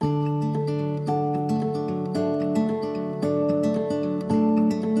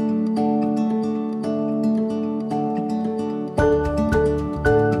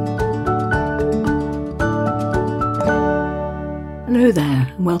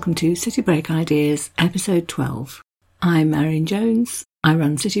and welcome to City Break Ideas, episode 12. I'm Marion Jones, I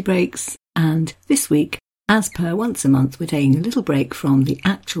run City Breaks, and this week, as per once a month, we're taking a little break from the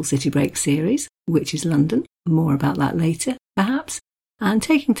actual City Break series, which is London, more about that later, perhaps, and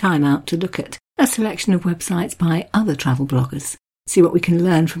taking time out to look at a selection of websites by other travel bloggers, see what we can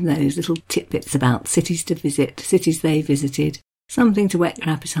learn from those little tidbits about cities to visit, cities they visited, something to whet your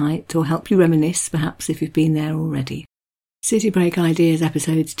appetite or help you reminisce, perhaps, if you've been there already. City Break Ideas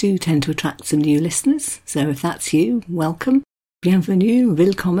episodes do tend to attract some new listeners, so if that's you, welcome, bienvenue,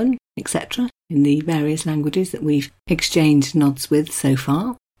 willkommen, etc., in the various languages that we've exchanged nods with so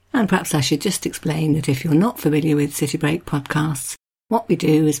far. And perhaps I should just explain that if you're not familiar with City Break podcasts, what we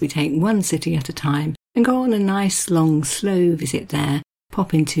do is we take one city at a time and go on a nice, long, slow visit there,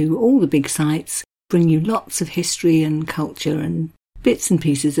 pop into all the big sites, bring you lots of history and culture and bits and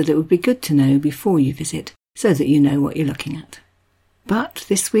pieces that it would be good to know before you visit, so that you know what you're looking at. But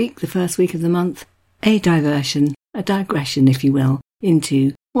this week, the first week of the month, a diversion, a digression, if you will,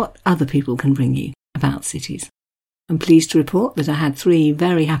 into what other people can bring you about cities. I'm pleased to report that I had 3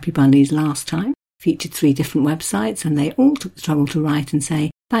 very happy bunnies last time, featured 3 different websites, and they all took the trouble to write and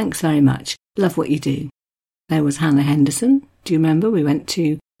say, thanks very much, love what you do. There was Hannah Henderson. Do you remember we went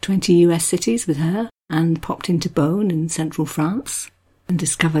to 20 US cities with her and popped into Beaune in central France and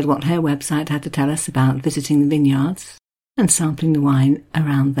discovered what her website had to tell us about visiting the vineyards and sampling the wine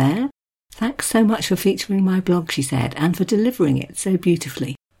around there. Thanks so much for featuring my blog, she said, and for delivering it so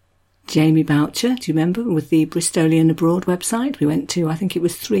beautifully. Jamie Boucher, do you remember, with the Bristolian Abroad website? We went to, I think it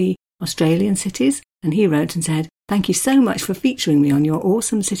was 3 Australian cities, and he wrote and said, thank you so much for featuring me on your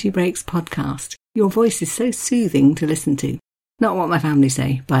awesome City Breaks podcast. Your voice is so soothing to listen to. Not what my family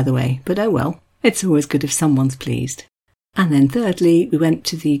say, by the way, but oh well, it's always good if someone's pleased. And then thirdly, we went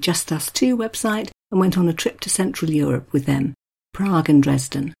to the Just Us 2 website and went on a trip to Central Europe with them, Prague and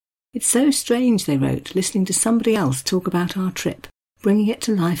Dresden. It's so strange, they wrote, listening to somebody else talk about our trip, bringing it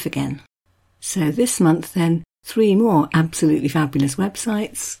to life again. So this month then, 3 more absolutely fabulous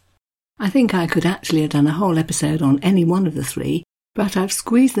websites. I think I could actually have done a whole episode on any one of the 3, but I've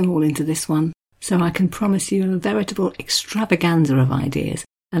squeezed them all into this one, so I can promise you a veritable extravaganza of ideas,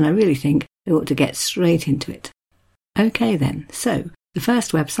 and I really think we ought to get straight into it. Okay then, so the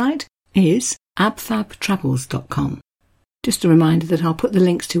first website is abfabtravels.com. Just a reminder that I'll put the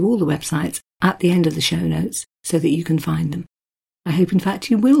links to all the websites at the end of the show notes so that you can find them. I hope in fact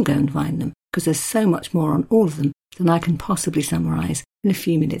you will go and find them, because there's so much more on all of them than I can possibly summarise in a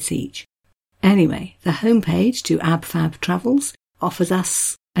few minutes each. Anyway, the homepage to AbFab Travels offers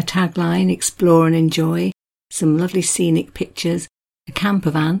us a tagline, explore and enjoy, some lovely scenic pictures, a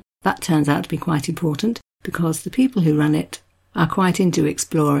camper van. That turns out to be quite important because the people who run it are quite into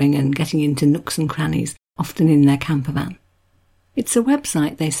exploring and getting into nooks and crannies, often in their camper van. It's a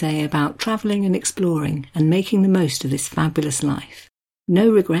website, they say, about travelling and exploring and making the most of this fabulous life.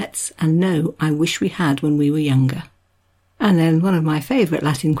 No regrets and no I wish we had when we were younger. And then one of my favourite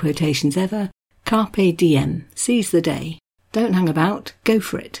Latin quotations ever, Carpe diem, seize the day. Don't hang about, go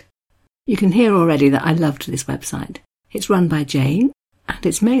for it. You can hear already that I loved this website. It's run by Jane, and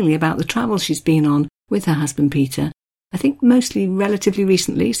it's mainly about the travels she's been on with her husband Peter, I think mostly relatively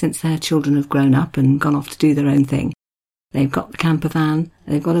recently since their children have grown up and gone off to do their own thing. They've got the camper van,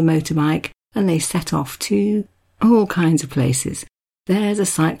 they've got a motorbike, and they set off to all kinds of places. There's a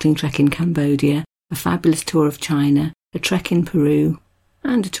cycling trek in Cambodia, a fabulous tour of China, a trek in Peru,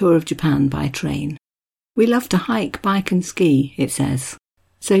 and a tour of Japan by train. We love to hike, bike and ski, it says.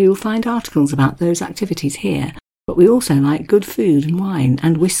 So you'll find articles about those activities here, but we also like good food and wine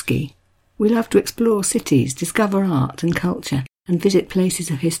and whiskey. We love to explore cities, discover art and culture, and visit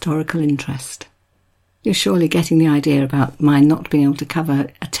places of historical interest. You're surely getting the idea about my not being able to cover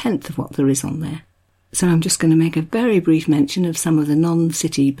a tenth of what there is on there. So I'm just going to make a very brief mention of some of the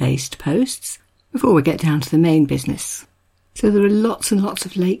non-city-based posts before we get down to the main business. So there are lots and lots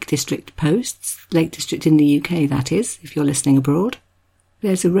of Lake District posts, Lake District in the UK that is, if you're listening abroad.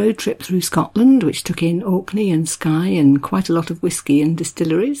 There's a road trip through Scotland which took in Orkney and Skye and quite a lot of whisky and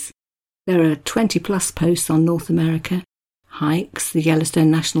distilleries. There are 20 plus posts on North America, hikes, the Yellowstone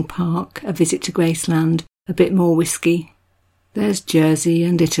National Park, a visit to Graceland, a bit more whisky. There's Jersey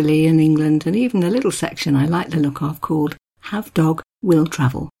and Italy and England and even a little section I like the look of called Have Dog, Will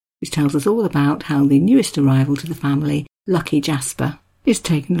Travel, which tells us all about how the newest arrival to the family, Lucky Jasper, is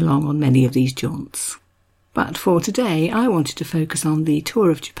taken along on many of these jaunts. But for today, I wanted to focus on the tour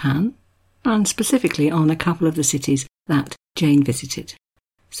of Japan, and specifically on a couple of the cities that Jane visited.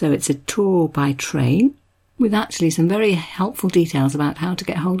 So it's a tour by train, with actually some very helpful details about how to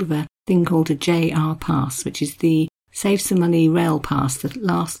get hold of a thing called a JR Pass, which is the save some money rail pass that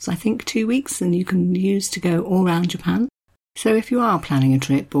lasts, I think, 2 weeks and you can use to go all around Japan. So if you are planning a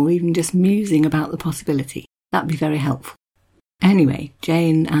trip or even just musing about the possibility, that'd be very helpful. Anyway,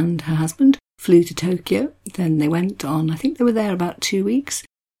 Jane and her husband flew to Tokyo. Then they went on, I think they were there about 2 weeks.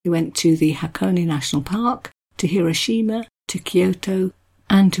 They went to the Hakone National Park, to Hiroshima, to Kyoto,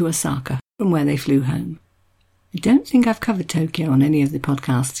 and to Osaka, from where they flew home. I don't think I've covered Tokyo on any of the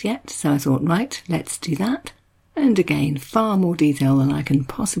podcasts yet, so I thought, right, let's do that. And again, far more detail than I can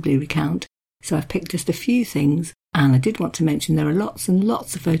possibly recount, so I've picked just a few things, and I did want to mention there are lots and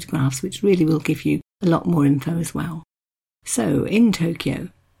lots of photographs which really will give you a lot more info as well. So, in Tokyo,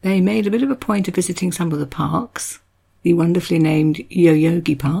 they made a bit of a point of visiting some of the parks, the wonderfully named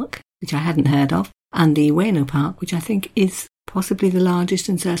Yoyogi Park, which I hadn't heard of, and the Ueno Park, which I think is possibly the largest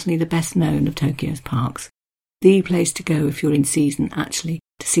and certainly the best known of Tokyo's parks. The place to go if you're in season, actually,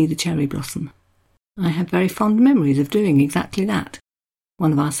 to see the cherry blossom. I have very fond memories of doing exactly that.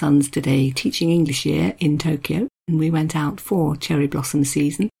 One of our sons did a teaching English year in Tokyo, and we went out for cherry blossom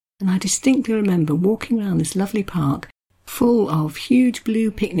season, and I distinctly remember walking around this lovely park full of huge blue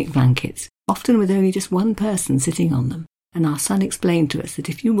picnic blankets, often with only just one person sitting on them. And our son explained to us that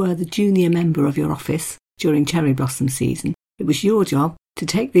if you were the junior member of your office during cherry blossom season, it was your job to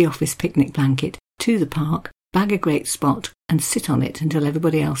take the office picnic blanket to the park, bag a great spot, and sit on it until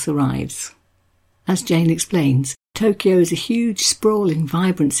everybody else arrives. As Jane explains, Tokyo is a huge, sprawling,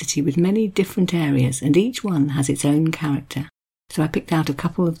 vibrant city with many different areas, and each one has its own character. So I picked out a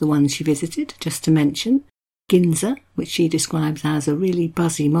couple of the ones she visited, just to mention. Ginza, which she describes as a really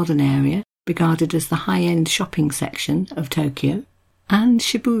buzzy modern area, regarded as the high-end shopping section of Tokyo, and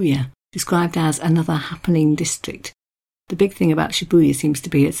Shibuya, described as another happening district. The big thing about Shibuya seems to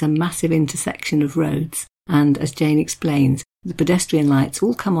be it's a massive intersection of roads, and as Jane explains, the pedestrian lights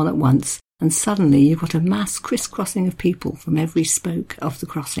all come on at once, and suddenly you've got a mass crisscrossing of people from every spoke of the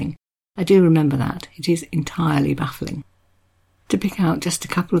crossing. I do remember that. It is entirely baffling. To pick out just a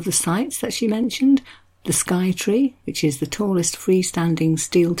couple of the sites that she mentioned, the Sky Tree, which is the tallest freestanding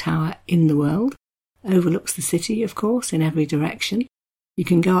steel tower in the world, overlooks the city, of course, in every direction. You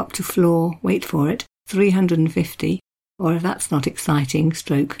can go up to floor, wait for it, 350, or if that's not exciting,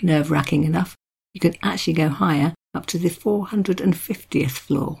 stroke nerve-wracking enough, you can actually go higher, up to the 450th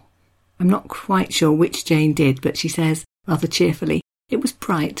floor. I'm not quite sure which Jane did, but she says, rather cheerfully, it was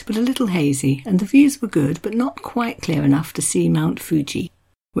bright but a little hazy, and the views were good but not quite clear enough to see Mount Fuji.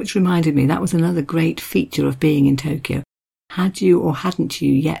 Which reminded me that was another great feature of being in Tokyo. Had you or hadn't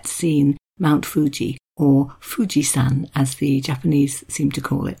you yet seen Mount Fuji, or Fujisan as the Japanese seem to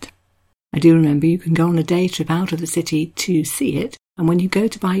call it? I do remember you can go on a day trip out of the city to see it, and when you go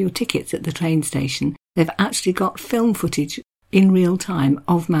to buy your tickets at the train station, they've actually got film footage in real time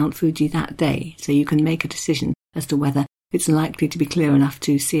of Mount Fuji that day, so you can make a decision as to whether it's likely to be clear enough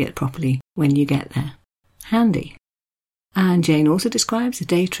to see it properly when you get there. Handy. And Jane also describes a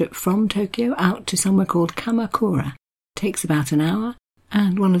day trip from Tokyo out to somewhere called Kamakura. It takes about an hour,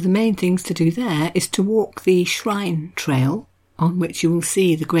 and one of the main things to do there is to walk the shrine trail, on which you will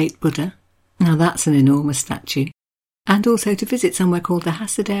see the great Buddha. Now that's an enormous statue. And also to visit somewhere called the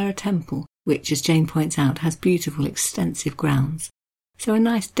Hasadera Temple, which, as Jane points out, has beautiful, extensive grounds. So a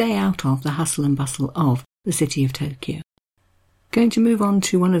nice day out of the hustle and bustle of the city of Tokyo. Going to move on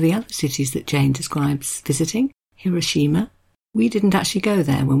to one of the other cities that Jane describes visiting, Hiroshima. We didn't actually go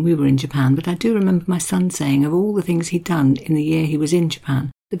there when we were in Japan, but I do remember my son saying of all the things he'd done in the year he was in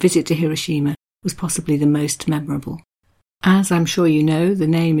Japan, the visit to Hiroshima was possibly the most memorable. As I'm sure you know, the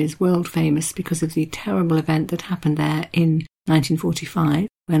name is world famous because of the terrible event that happened there in 1945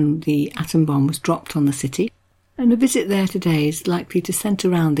 when the atom bomb was dropped on the city, and a visit there today is likely to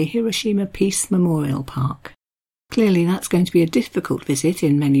centre around the Hiroshima Peace Memorial Park. Clearly that's going to be a difficult visit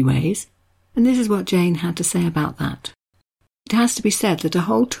in many ways, and this is what Jane had to say about that. It has to be said that a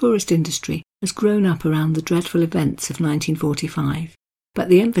whole tourist industry has grown up around the dreadful events of 1945, but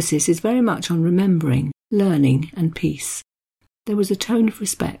the emphasis is very much on remembering, learning and peace. There was a tone of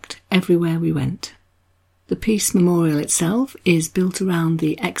respect everywhere we went. The Peace Memorial itself is built around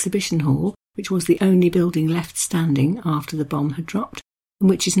the exhibition hall, which was the only building left standing after the bomb had dropped, and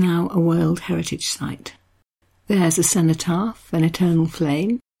which is now a World Heritage Site. There's a cenotaph, an eternal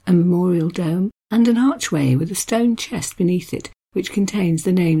flame, a memorial dome, and an archway with a stone chest beneath it, which contains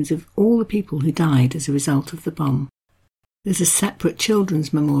the names of all the people who died as a result of the bomb. There's a separate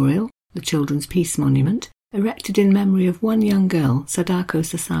children's memorial, the Children's Peace Monument, erected in memory of one young girl, Sadako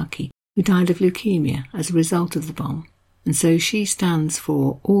Sasaki, who died of leukemia as a result of the bomb, and so she stands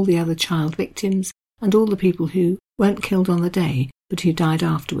for all the other child victims and all the people who weren't killed on the day, but who died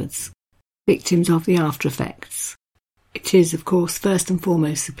afterwards, victims of the after effects. It is, of course, first and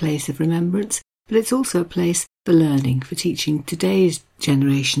foremost a place of remembrance, but it's also a place for learning, for teaching today's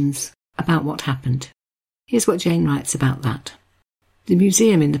generations about what happened. Here's what Jane writes about that. The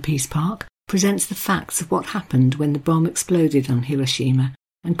museum in the Peace Park presents the facts of what happened when the bomb exploded on Hiroshima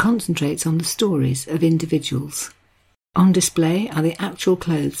and concentrates on the stories of individuals. On display are the actual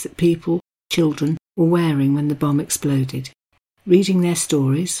clothes that people, children, were wearing when the bomb exploded. Reading their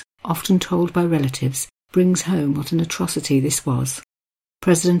stories, often told by relatives, brings home what an atrocity this was.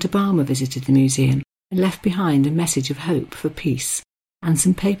 President Obama visited the museum and left behind a message of hope for peace and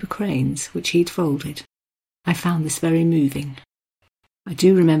some paper cranes which he'd folded. I found this very moving. I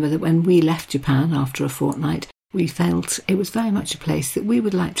do remember that when we left Japan after a fortnight, we felt it was very much a place that we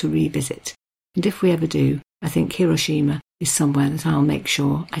would like to revisit. And if we ever do, I think Hiroshima is somewhere that I'll make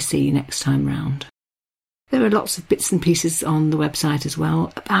sure I see next time round. There are lots of bits and pieces on the website as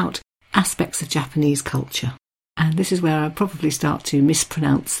well about aspects of Japanese culture. And this is where I'll probably start to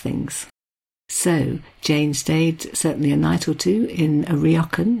mispronounce things. So, Jane stayed certainly a night or two in a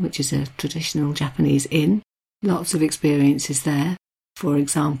ryokan, which is a traditional Japanese inn. Lots of experiences there. For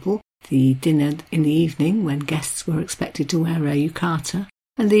example, the dinner in the evening when guests were expected to wear a yukata,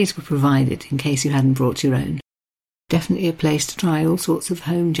 and these were provided in case you hadn't brought your own. Definitely a place to try all sorts of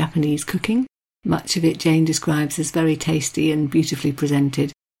home Japanese cooking. Much of it Jane describes as very tasty and beautifully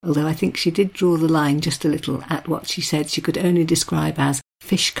presented, although I think she did draw the line just a little at what she said she could only describe as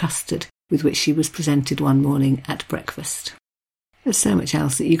fish custard, with which she was presented one morning at breakfast. There's so much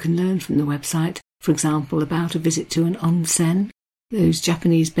else that you can learn from the website, for example about a visit to an onsen, those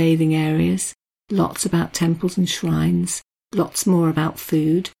Japanese bathing areas, lots about temples and shrines, lots more about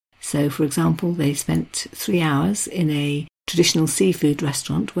food. So, for example, they spent 3 hours in a traditional seafood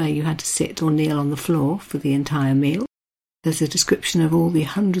restaurant where you had to sit or kneel on the floor for the entire meal. There's a description of all the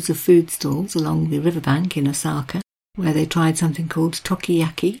hundreds of food stalls along the riverbank in Osaka, where they tried something called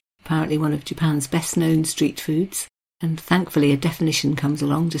tokiyaki, apparently one of Japan's best-known street foods, and thankfully a definition comes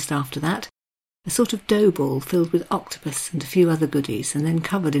along just after that. A sort of dough ball filled with octopus and a few other goodies, and then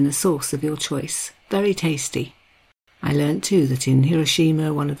covered in a sauce of your choice. Very tasty. I learnt too that in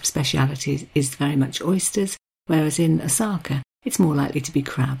Hiroshima one of the specialities is very much oysters, whereas in Osaka it's more likely to be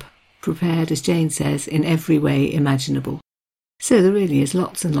crab, prepared, as Jane says, in every way imaginable. So there really is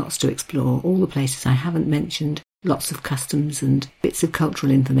lots and lots to explore, all the places I haven't mentioned, lots of customs and bits of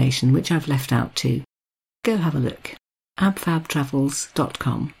cultural information which I've left out too. Go have a look.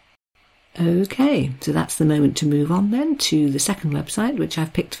 abfabtravels.com. Okay, so that's the moment to move on then to the second website which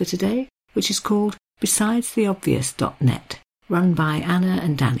I've picked for today, which is called BesidesTheObvious.net, run by Anna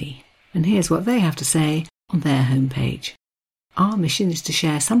and Danny. And here's what they have to say on their homepage. Our mission is to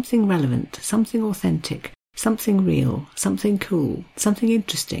share something relevant, something authentic, something real, something cool, something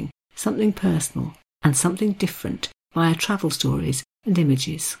interesting, something personal, and something different via travel stories and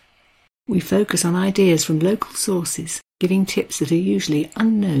images. We focus on ideas from local sources, giving tips that are usually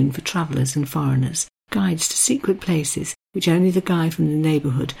unknown for travellers and foreigners, guides to secret places which only the guy from the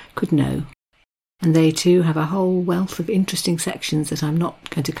neighbourhood could know. And they too have a whole wealth of interesting sections that I'm not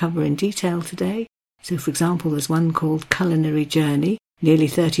going to cover in detail today. So for example, there's one called Culinary Journey, nearly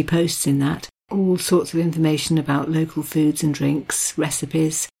 30 posts in that, all sorts of information about local foods and drinks,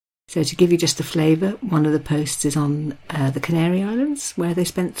 recipes. So to give you just a flavour, one of the posts is on the Canary Islands, where they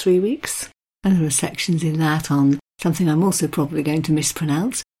spent 3 weeks. And there are sections in that on something I'm also probably going to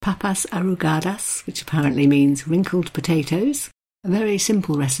mispronounce, papas arrugadas, which apparently means wrinkled potatoes. A very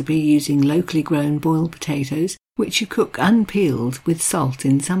simple recipe using locally grown boiled potatoes, which you cook unpeeled with salt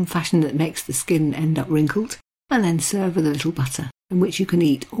in some fashion that makes the skin end up wrinkled, and then serve with a little butter, and which you can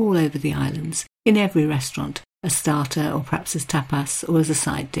eat all over the islands, in every restaurant, as starter or perhaps as tapas or as a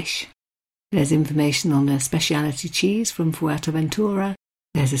side dish. There's information on a specialty cheese from Fuerteventura.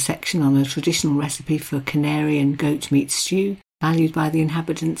 There's a section on a traditional recipe for canary and goat meat stew, valued by the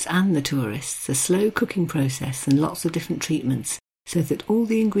inhabitants and the tourists, a slow cooking process and lots of different treatments, so that all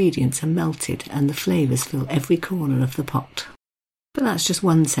the ingredients are melted and the flavours fill every corner of the pot. But that's just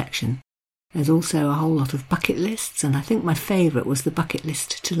one section. There's also a whole lot of bucket lists, and I think my favourite was the bucket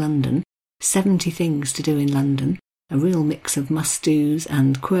list to London. 70 things to do in London, a real mix of must-dos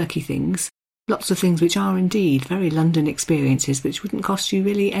and quirky things. Lots of things which are indeed very London experiences which wouldn't cost you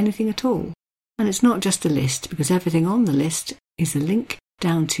really anything at all. And it's not just a list, because everything on the list is a link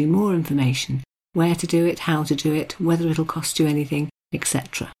down to more information, where to do it, how to do it, whether it'll cost you anything,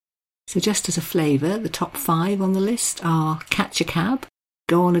 etc. So just as a flavour, the top 5 on the list are catch a cab,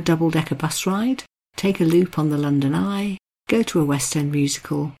 go on a double-decker bus ride, take a loop on the London Eye, go to a West End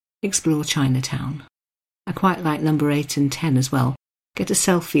musical, explore Chinatown. I quite like number 8 and 10 as well. Get a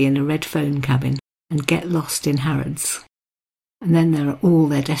selfie in a red phone cabin, and get lost in Harrods. And then there are all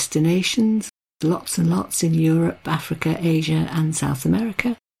their destinations, lots and lots in Europe, Africa, Asia and South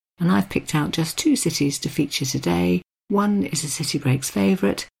America. And I've picked out just 2 cities to feature today. One is a City Breaks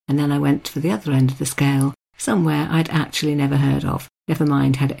favourite, and then I went for the other end of the scale, somewhere I'd actually never heard of, never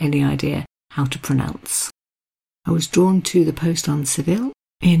mind had any idea how to pronounce. I was drawn to the post on Seville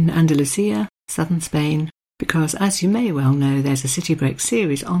in Andalusia, southern Spain, because as you may well know, there's a City Breaks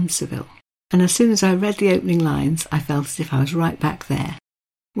series on Seville. And as soon as I read the opening lines, I felt as if I was right back there.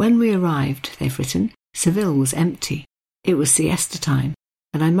 When we arrived, they've written, Seville was empty. It was siesta time,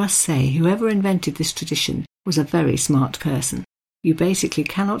 and I must say whoever invented this tradition was a very smart person. You basically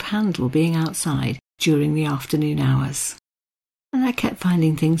cannot handle being outside during the afternoon hours. And I kept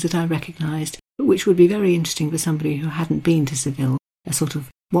finding things that I recognised, but which would be very interesting for somebody who hadn't been to Seville, a sort of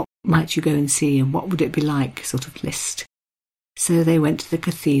what might you go and see and what would it be like sort of list. So they went to the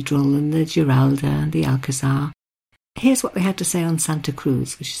cathedral and the Giralda and the Alcazar. Here's what they had to say on Santa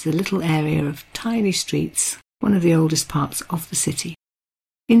Cruz, which is a little area of tiny streets, one of the oldest parts of the city.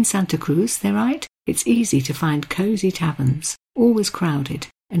 In Santa Cruz, they write, it's easy to find cosy taverns, always crowded,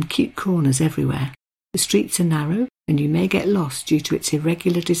 and cute corners everywhere. The streets are narrow, and you may get lost due to its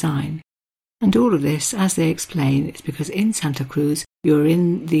irregular design. And all of this, as they explain, is because in Santa Cruz you're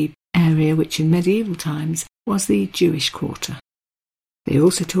in the area which in medieval times was the Jewish quarter. They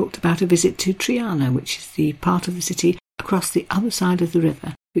also talked about a visit to Triana, which is the part of the city across the other side of the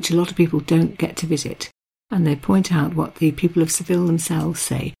river, which a lot of people don't get to visit. And they point out what the people of Seville themselves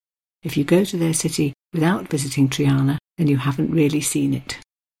say. If you go to their city without visiting Triana, then you haven't really seen it.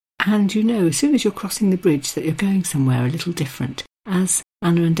 And you know as soon as you're crossing the bridge that you're going somewhere a little different, as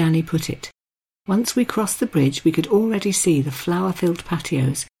Anna and Danny put it. Once we crossed the bridge, we could already see the flower-filled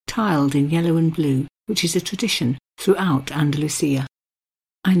patios, tiled in yellow and blue, which is a tradition throughout Andalusia.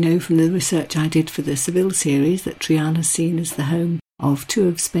 I know from the research I did for the Seville series that Triana is seen as the home of 2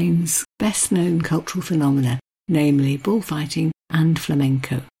 of Spain's best-known cultural phenomena, namely bullfighting and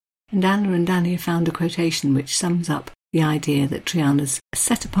flamenco. And Anna and Danny have found a quotation which sums up the idea that Triana's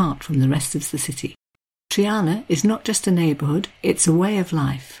set apart from the rest of the city. Triana is not just a neighbourhood, it's a way of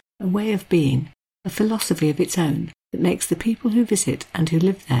life, a way of being, a philosophy of its own that makes the people who visit and who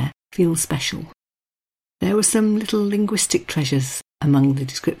live there feel special. There were some little linguistic treasures among the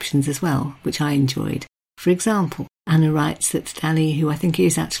descriptions as well, which I enjoyed. For example, Anna writes that Danny, who I think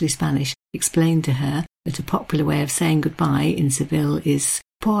is actually Spanish, explained to her that a popular way of saying goodbye in Seville is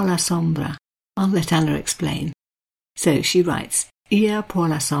por la sombra. I'll let Anna explain. So she writes, ir por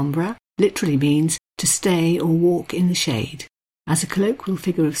la sombra literally means to stay or walk in the shade. As a colloquial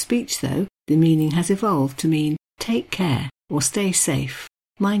figure of speech, though, the meaning has evolved to mean take care or stay safe,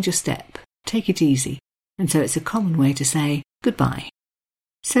 mind your step, take it easy, and so it's a common way to say goodbye.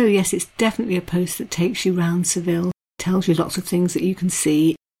 So yes, it's definitely a post that takes you round Seville, tells you lots of things that you can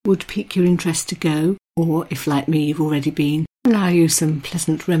see, would pique your interest to go, or if like me you've already been, allow you some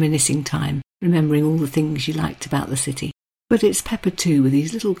pleasant reminiscing time, remembering all the things you liked about the city. But it's peppered too with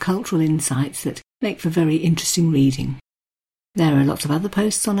these little cultural insights that make for very interesting reading. There are lots of other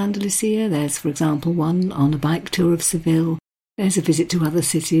posts on Andalusia. There's, for example, one on a bike tour of Seville. There's a visit to other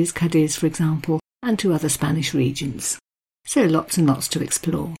cities, Cadiz, for example, and to other Spanish regions. So lots and lots to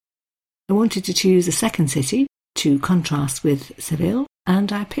explore. I wanted to choose a second city to contrast with Seville,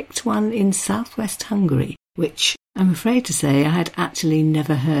 and I picked one in southwest Hungary, which I'm afraid to say I had actually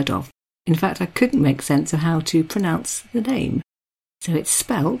never heard of. In fact, I couldn't make sense of how to pronounce the name. So it's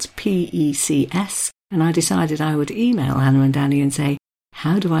spelt P-E-C-S, and I decided I would email Anna and Danny and say,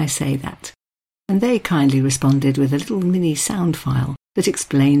 how do I say that? And they kindly responded with a little mini sound file that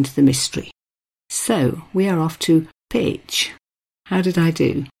explained the mystery. So we are off to Pécs. How did I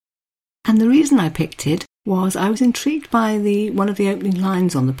do? And the reason I picked it was I was intrigued by one of the opening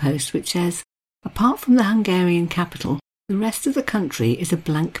lines on the post, which says, apart from the Hungarian capital, the rest of the country is a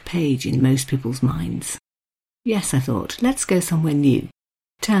blank page in most people's minds. Yes, I thought, let's go somewhere new.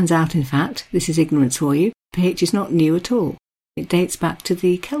 Turns out, in fact, this is ignorance for you, Pécs is not new at all. It dates back to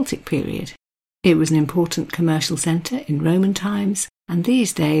the Celtic period. It was an important commercial centre in Roman times, and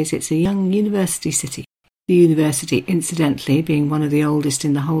these days it's a young university city. The university, incidentally, being one of the oldest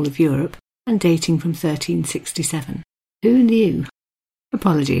in the whole of Europe, and dating from 1367. Who knew?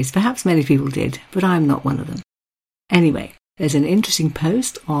 Apologies, perhaps many people did, but I'm not one of them. Anyway, there's an interesting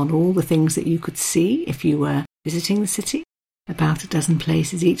post on all the things that you could see if you were visiting the city. About a dozen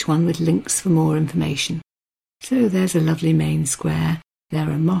places, each one with links for more information. So there's a lovely main square. There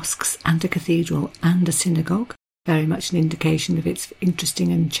are mosques and a cathedral and a synagogue, very much an indication of its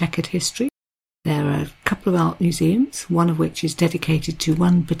interesting and checkered history. There are a couple of art museums, one of which is dedicated to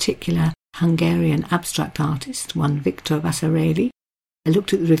one particular Hungarian abstract artist, one Victor Vasarely. I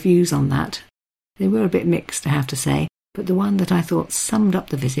looked at the reviews on that. They were a bit mixed, I have to say, but the one that I thought summed up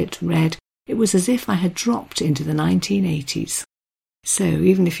the visit read, "It was as if I had dropped into the 1980s. So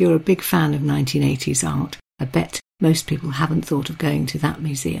even if you're a big fan of 1980s art, I bet most people haven't thought of going to that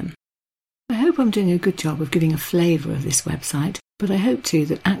museum. I hope I'm doing a good job of giving a flavour of this website, but I hope too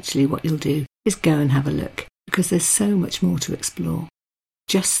that actually what you'll do is go and have a look, because there's so much more to explore.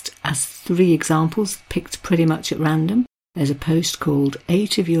 Just as 3 examples picked pretty much at random, there's a post called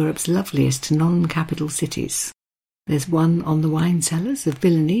 8 of Europe's Loveliest Non-Capital Cities. There's one on the wine cellars of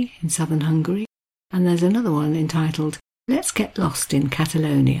Villany in southern Hungary, and there's another one entitled Let's Get Lost in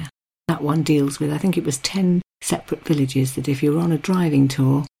Catalonia. That one deals with, I think it was 10 separate villages that if you were on a driving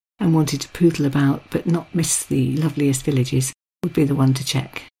tour and wanted to poodle about but not miss the loveliest villages, would be the one to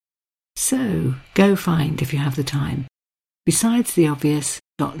check. So, go find if you have the time. Besides the obvious,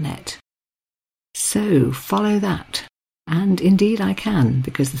 .net. So, follow that. And indeed I can,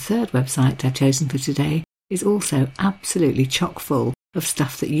 because the third website I've chosen for today is also absolutely chock full of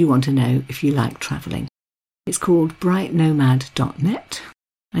stuff that you want to know if you like travelling. It's called brightnomad.net,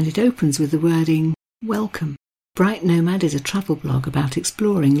 and it opens with the wording, Welcome. Bright Nomad is a travel blog about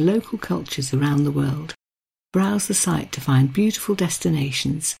exploring local cultures around the world. Browse the site to find beautiful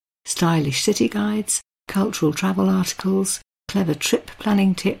destinations, stylish city guides, cultural travel articles, clever trip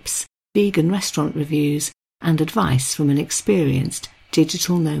planning tips, vegan restaurant reviews, and advice from an experienced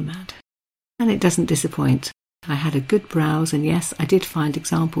digital nomad. And it doesn't disappoint. I had a good browse, and yes, I did find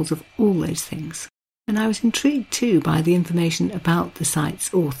examples of all those things. And I was intrigued too by the information about the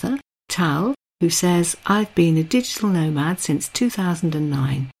site's author, Tal, who says, I've been a digital nomad since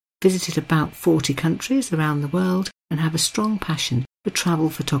 2009, visited about 40 countries around the world, and have a strong passion for travel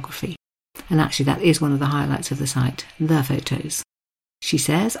photography. And actually that is one of the highlights of the site, the photos. She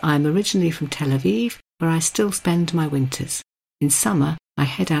says, I'm originally from Tel Aviv, where I still spend my winters. In summer, I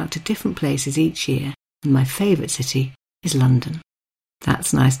head out to different places each year, and my favourite city is London.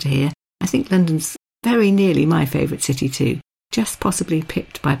 That's nice to hear. I think London's very nearly my favourite city too, just possibly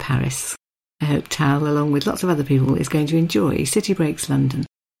pipped by Paris. I hope Tal, along with lots of other people, is going to enjoy City Breaks London,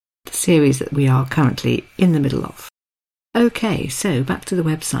 the series that we are currently in the middle of. Okay, so back to the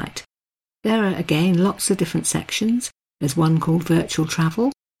website. There are again lots of different sections. There's one called Virtual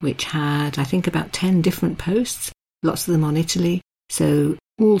Travel, which had, I think, about 10 different posts, lots of them on Italy, so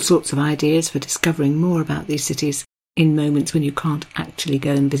all sorts of ideas for discovering more about these cities in moments when you can't actually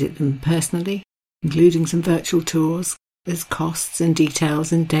go and visit them personally, including some virtual tours. There's costs and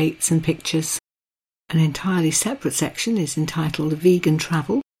details and dates and pictures. An entirely separate section is entitled Vegan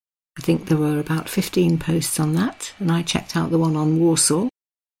Travel. I think there were about 15 posts on that, and I checked out the one on Warsaw.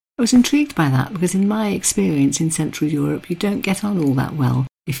 I was intrigued by that because in my experience in Central Europe, you don't get on all that well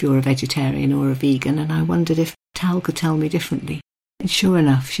if you're a vegetarian or a vegan, and I wondered if Tal could tell me differently. And sure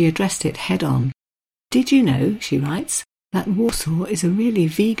enough, she addressed it head on. Did you know, she writes, that Warsaw is a really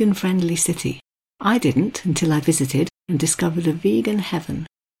vegan-friendly city? I didn't until I visited and discovered a vegan heaven.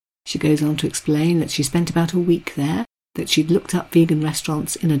 She goes on to explain that she spent about a week there, that she'd looked up vegan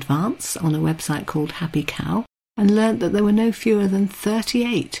restaurants in advance on a website called Happy Cow, and learnt that there were no fewer than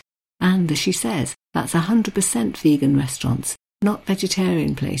 38. And, as she says, that's 100% vegan restaurants, not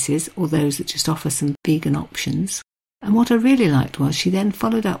vegetarian places or those that just offer some vegan options. And what I really liked was she then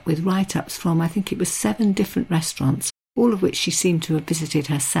followed up with write-ups from, I think it was 7 different restaurants, all of which she seemed to have visited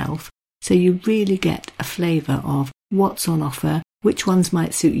herself, so you really get a flavour of what's on offer, which ones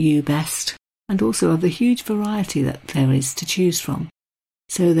might suit you best, and also of the huge variety that there is to choose from.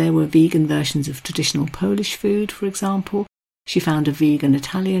 So there were vegan versions of traditional Polish food, for example. She found a vegan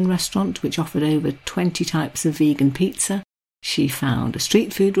Italian restaurant which offered over 20 types of vegan pizza. She found a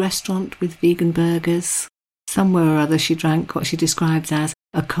street food restaurant with vegan burgers. Somewhere or other she drank what she describes as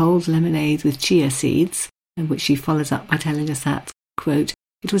a cold lemonade with chia seeds, and which she follows up by telling us that, quote,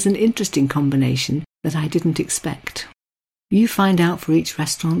 it was an interesting combination that I didn't expect. You find out for each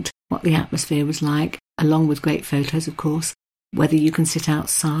restaurant what the atmosphere was like, along with great photos, of course, whether you can sit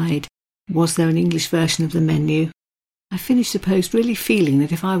outside, was there an English version of the menu. I finished the post really feeling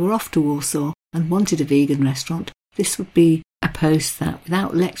that if I were off to Warsaw and wanted a vegan restaurant, this would be a post that,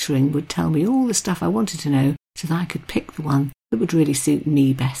 without lecturing, would tell me all the stuff I wanted to know so that I could pick the one that would really suit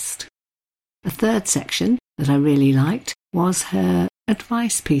me best. The third section that I really liked was her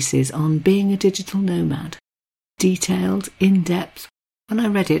advice pieces on being a digital nomad. Detailed, in-depth. When I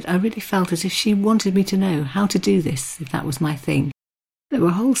read it, I really felt as if she wanted me to know how to do this, if that was my thing. There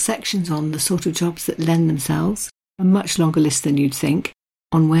were whole sections on the sort of jobs that lend themselves, a much longer list than you'd think,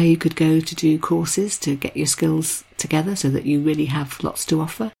 on where you could go to do courses to get your skills together so that you really have lots to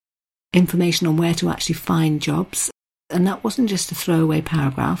offer. information on where to actually find jobs. And that wasn't just a throwaway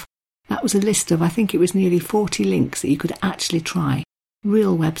paragraph. That was a list of, I think it was nearly 40 links that you could actually try.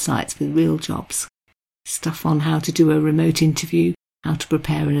 Real websites with real jobs. Stuff on how to do a remote interview, how to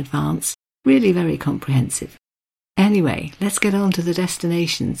prepare in advance. Really very comprehensive. Anyway, let's get on to the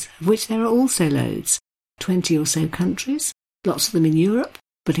destinations, of which there are also loads. 20 or so countries, lots of them in Europe,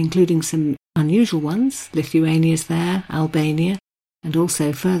 but including some unusual ones. Lithuania's there, Albania, and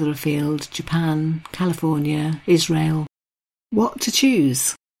also further afield, Japan, California, Israel. What to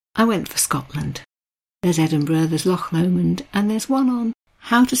choose? I went for Scotland. There's Edinburgh, there's Loch Lomond, and there's one on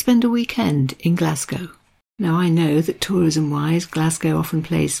how to spend a weekend in Glasgow. Now I know that tourism-wise, Glasgow often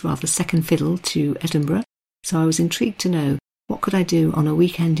plays rather second fiddle to Edinburgh, so I was intrigued to know what could I do on a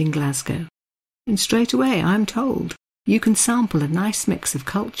weekend in Glasgow. And straight away I'm told you can sample a nice mix of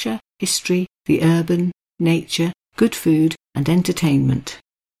culture, history, the urban, nature, good food and entertainment.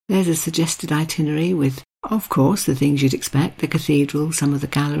 There's a suggested itinerary with, of course, the things you'd expect, the cathedral, some of the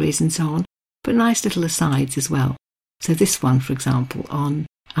galleries and so on, but nice little asides as well. So this one, for example, on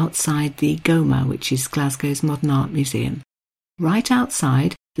outside the Goma, which is Glasgow's modern art museum. Right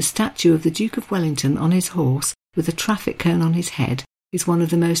outside, the statue of the Duke of Wellington on his horse with a traffic cone on his head is one of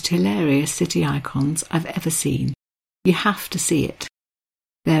the most hilarious city icons I've ever seen. You have to see it.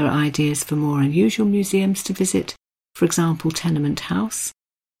 There are ideas for more unusual museums to visit, for example Tenement House.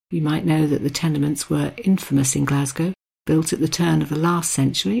 You might know that the tenements were infamous in Glasgow, built at the turn of the last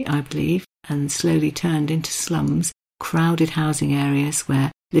century, I believe, and slowly turned into slums, crowded housing areas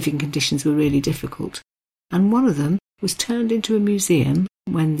where living conditions were really difficult. And one of them was turned into a museum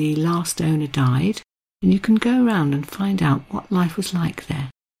when the last owner died, and you can go around and find out what life was like there.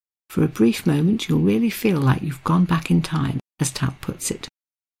 For a brief moment you'll really feel like you've gone back in time, as Tal puts it.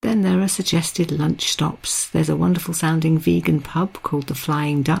 Then there are suggested lunch stops. There's a wonderful sounding vegan pub called the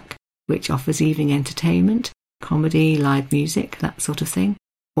Flying Duck, which offers evening entertainment, comedy, live music, that sort of thing.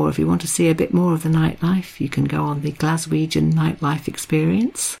 Or if you want to see a bit more of the nightlife, you can go on the Glaswegian Nightlife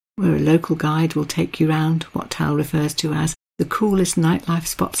Experience, where a local guide will take you round what Tal refers to as the coolest nightlife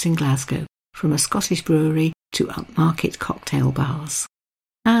spots in Glasgow, from a Scottish brewery to upmarket cocktail bars.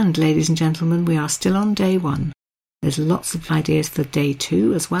 And, ladies and gentlemen, we are still on day 1. There's lots of ideas for day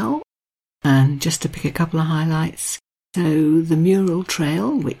 2 as well. And just to pick a couple of highlights, so the Mural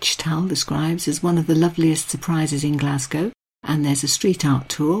Trail, which Tal describes as one of the loveliest surprises in Glasgow, and there's a street art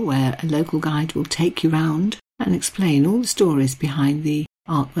tour where a local guide will take you round and explain all the stories behind the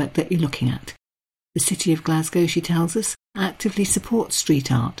artwork that you're looking at. The City of Glasgow, she tells us, actively supports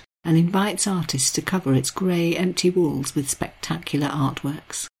street art and invites artists to cover its grey, empty walls with spectacular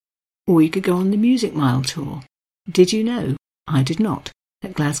artworks. Or you could go on the Music Mile tour. Did you know? I did not,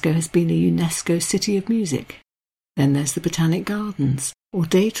 that Glasgow has been a UNESCO City of Music. Then there's the Botanic Gardens, or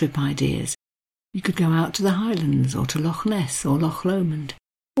day trip ideas. You could go out to the Highlands, or to Loch Ness, or Loch Lomond.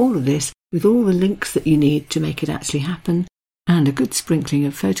 All of this with all the links that you need to make it actually happen, and a good sprinkling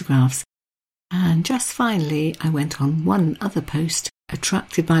of photographs. And just finally, I went on one other post,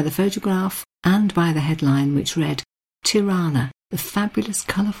 attracted by the photograph and by the headline which read, Tirana, the fabulous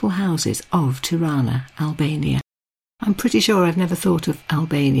colourful houses of Tirana, Albania. I'm pretty sure I've never thought of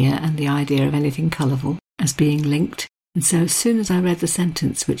Albania and the idea of anything colourful as being linked, and so as soon as I read the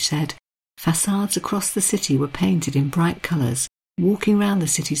sentence which said, facades across the city were painted in bright colours, walking round the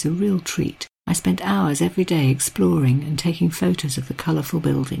city's a real treat. I spent hours every day exploring and taking photos of the colourful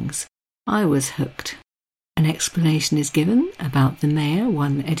buildings. I was hooked. An explanation is given about the mayor,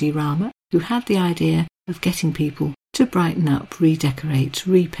 one Eddie Rama, who had the idea of getting people to brighten up, redecorate,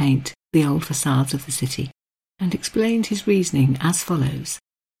 repaint the old facades of the city, and explained his reasoning as follows.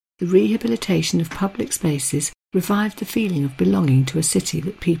 The rehabilitation of public spaces revived the feeling of belonging to a city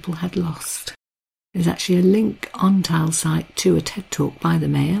that people had lost. There's actually a link on Tal's site to a TED talk by the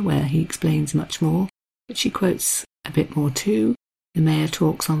mayor where he explains much more, but she quotes a bit more too. The mayor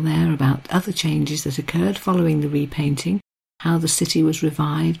talks on there about other changes that occurred following the repainting, how the city was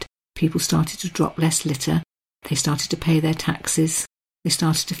revived, people started to drop less litter, they started to pay their taxes, they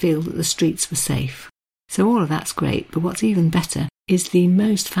started to feel that the streets were safe. So all of that's great, but what's even better is the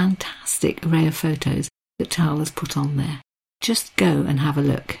most fantastic array of photos that Tal has put on there. Just go and have a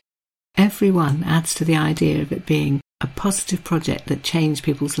look. Every one adds to the idea of it being a positive project that changed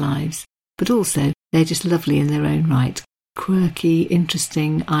people's lives, but also they're just lovely in their own right, quirky,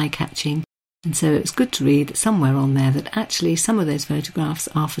 interesting, eye-catching, and so it's good to read somewhere on there that actually some of those photographs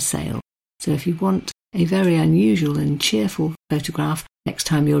are for sale. So if you want a very unusual and cheerful photograph next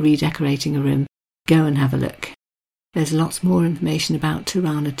time you're redecorating a room, go and have a look. There's lots more information about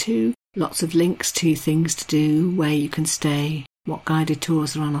Tirana too, lots of links to things to do, where you can stay, what guided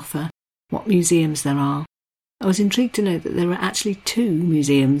tours are on offer, what museums there are. I was intrigued to know that there are actually 2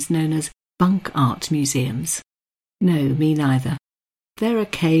 museums known as bunk art museums. No, me neither. There are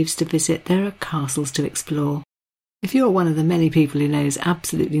caves to visit, there are castles to explore. If you're one of the many people who knows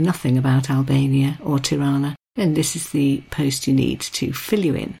absolutely nothing about Albania or Tirana, then this is the post you need to fill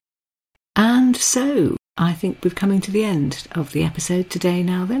you in. And so, I think we're coming to the end of the episode today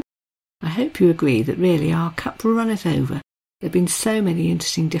now then. I hope you agree that really our cup runneth over. There have been so many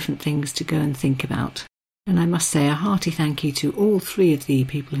interesting different things to go and think about. And I must say a hearty thank you to all 3 of the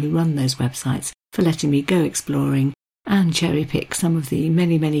people who run those websites for letting me go exploring and cherry pick some of the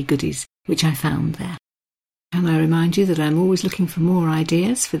many, many goodies which I found there. Can I remind you that I'm always looking for more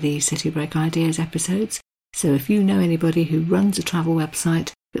ideas for the City Break Ideas episodes, so if you know anybody who runs a travel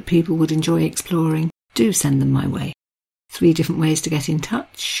website that people would enjoy exploring, do send them my way. 3 different ways to get in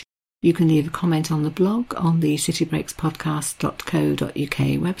touch. You can leave a comment on the blog on the citybreakspodcast.co.uk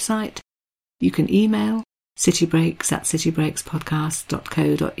website. You can email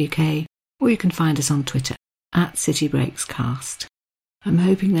citybreaks@citybreakspodcast.co.uk, or you can find us on Twitter @citybreakscast. I'm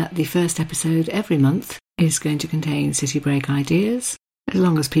hoping that the first episode every month is going to contain City Break ideas, as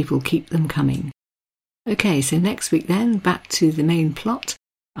long as people keep them coming. Okay, so next week then, back to the main plot,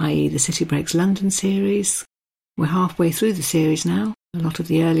 i.e. the City Breaks London series. We're halfway through the series now. A lot of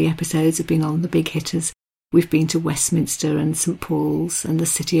the early episodes have been on the big hitters. We've been to Westminster and St Paul's and the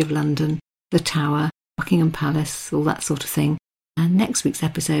City of London, the Tower, Buckingham Palace, all that sort of thing. And next week's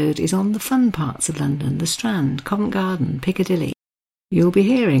episode is on the fun parts of London, the Strand, Covent Garden, Piccadilly. You'll be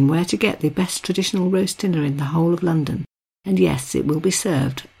hearing where to get the best traditional roast dinner in the whole of London. And yes, it will be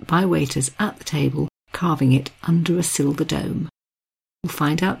served by waiters at the table, carving it under a silver dome. We'll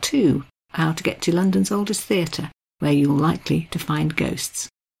find out too how to get to London's oldest theatre, where you're likely to find ghosts.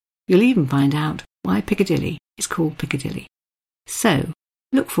 You'll even find out why Piccadilly is called Piccadilly. So,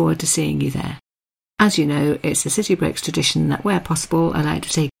 look forward to seeing you there. As you know, it's a City Breaks tradition that where possible I like to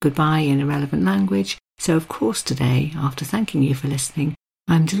say goodbye in a relevant language, so of course today, after thanking you for listening,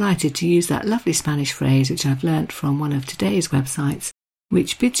 I'm delighted to use that lovely Spanish phrase which I've learnt from one of today's websites,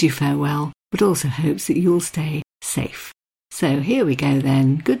 which bids you farewell, but also hopes that you'll stay safe. So here we go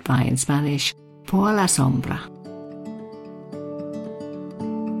then, goodbye in Spanish, por la sombra.